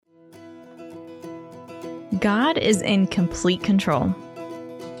God is in complete control.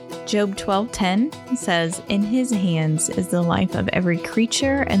 Job 12:10 says, "In his hands is the life of every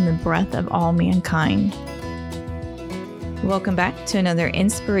creature and the breath of all mankind." Welcome back to another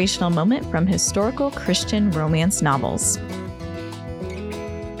inspirational moment from historical Christian romance novels.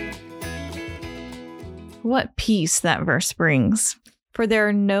 What peace that verse brings. For there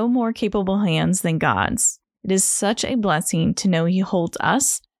are no more capable hands than God's. It is such a blessing to know he holds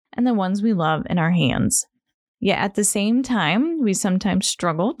us and the ones we love in our hands. Yet at the same time, we sometimes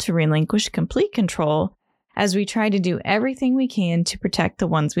struggle to relinquish complete control as we try to do everything we can to protect the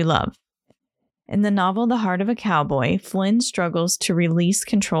ones we love. In the novel The Heart of a Cowboy, Flynn struggles to release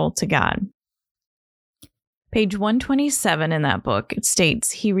control to God. Page 127 in that book, it states,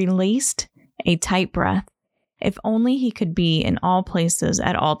 "He released a tight breath. If only he could be in all places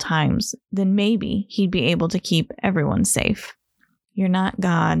at all times, then maybe he'd be able to keep everyone safe." You're not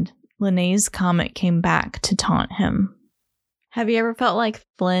God. Linnaeus' comet came back to taunt him. Have you ever felt like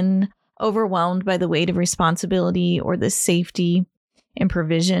Flynn, overwhelmed by the weight of responsibility or the safety and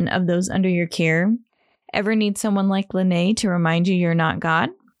provision of those under your care? Ever need someone like Linnaeus to remind you you're not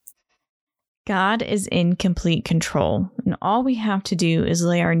God? God is in complete control, and all we have to do is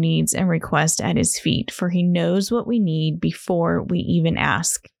lay our needs and requests at his feet, for he knows what we need before we even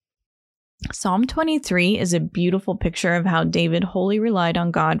ask. Psalm 23 is a beautiful picture of how David wholly relied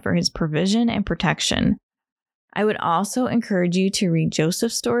on God for his provision and protection. I would also encourage you to read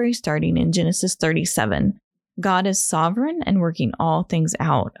Joseph's story starting in Genesis 37. God is sovereign and working all things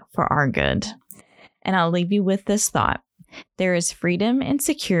out for our good. And I'll leave you with this thought. There is freedom and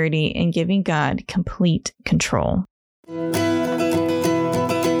security in giving God complete control.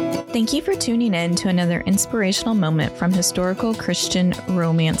 Thank you for tuning in to another inspirational moment from historical Christian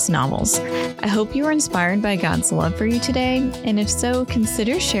romance novels. I hope you were inspired by God's love for you today, and if so,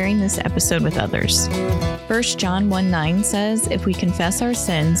 consider sharing this episode with others. 1 John 1:9 says, "If we confess our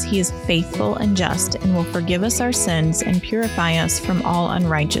sins, he is faithful and just and will forgive us our sins and purify us from all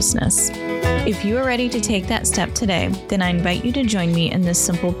unrighteousness." If you are ready to take that step today, then I invite you to join me in this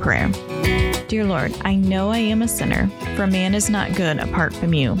simple prayer. Dear Lord, I know I am a sinner, for man is not good apart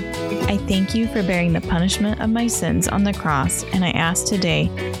from you. I thank you for bearing the punishment of my sins on the cross, and I ask today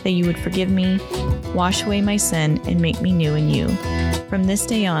that you would forgive me, wash away my sin, and make me new in you. From this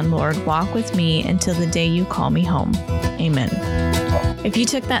day on, Lord, walk with me until the day you call me home. Amen. If you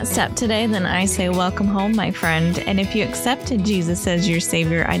took that step today, then I say welcome home, my friend. And if you accepted Jesus as your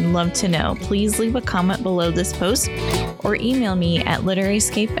Savior, I'd love to know. Please leave a comment below this post or email me at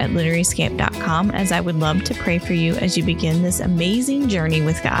literaryscape@literaryscape.com, as I would love to pray for you as you begin this amazing journey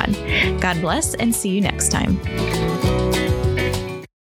with God. God bless, and see you next time.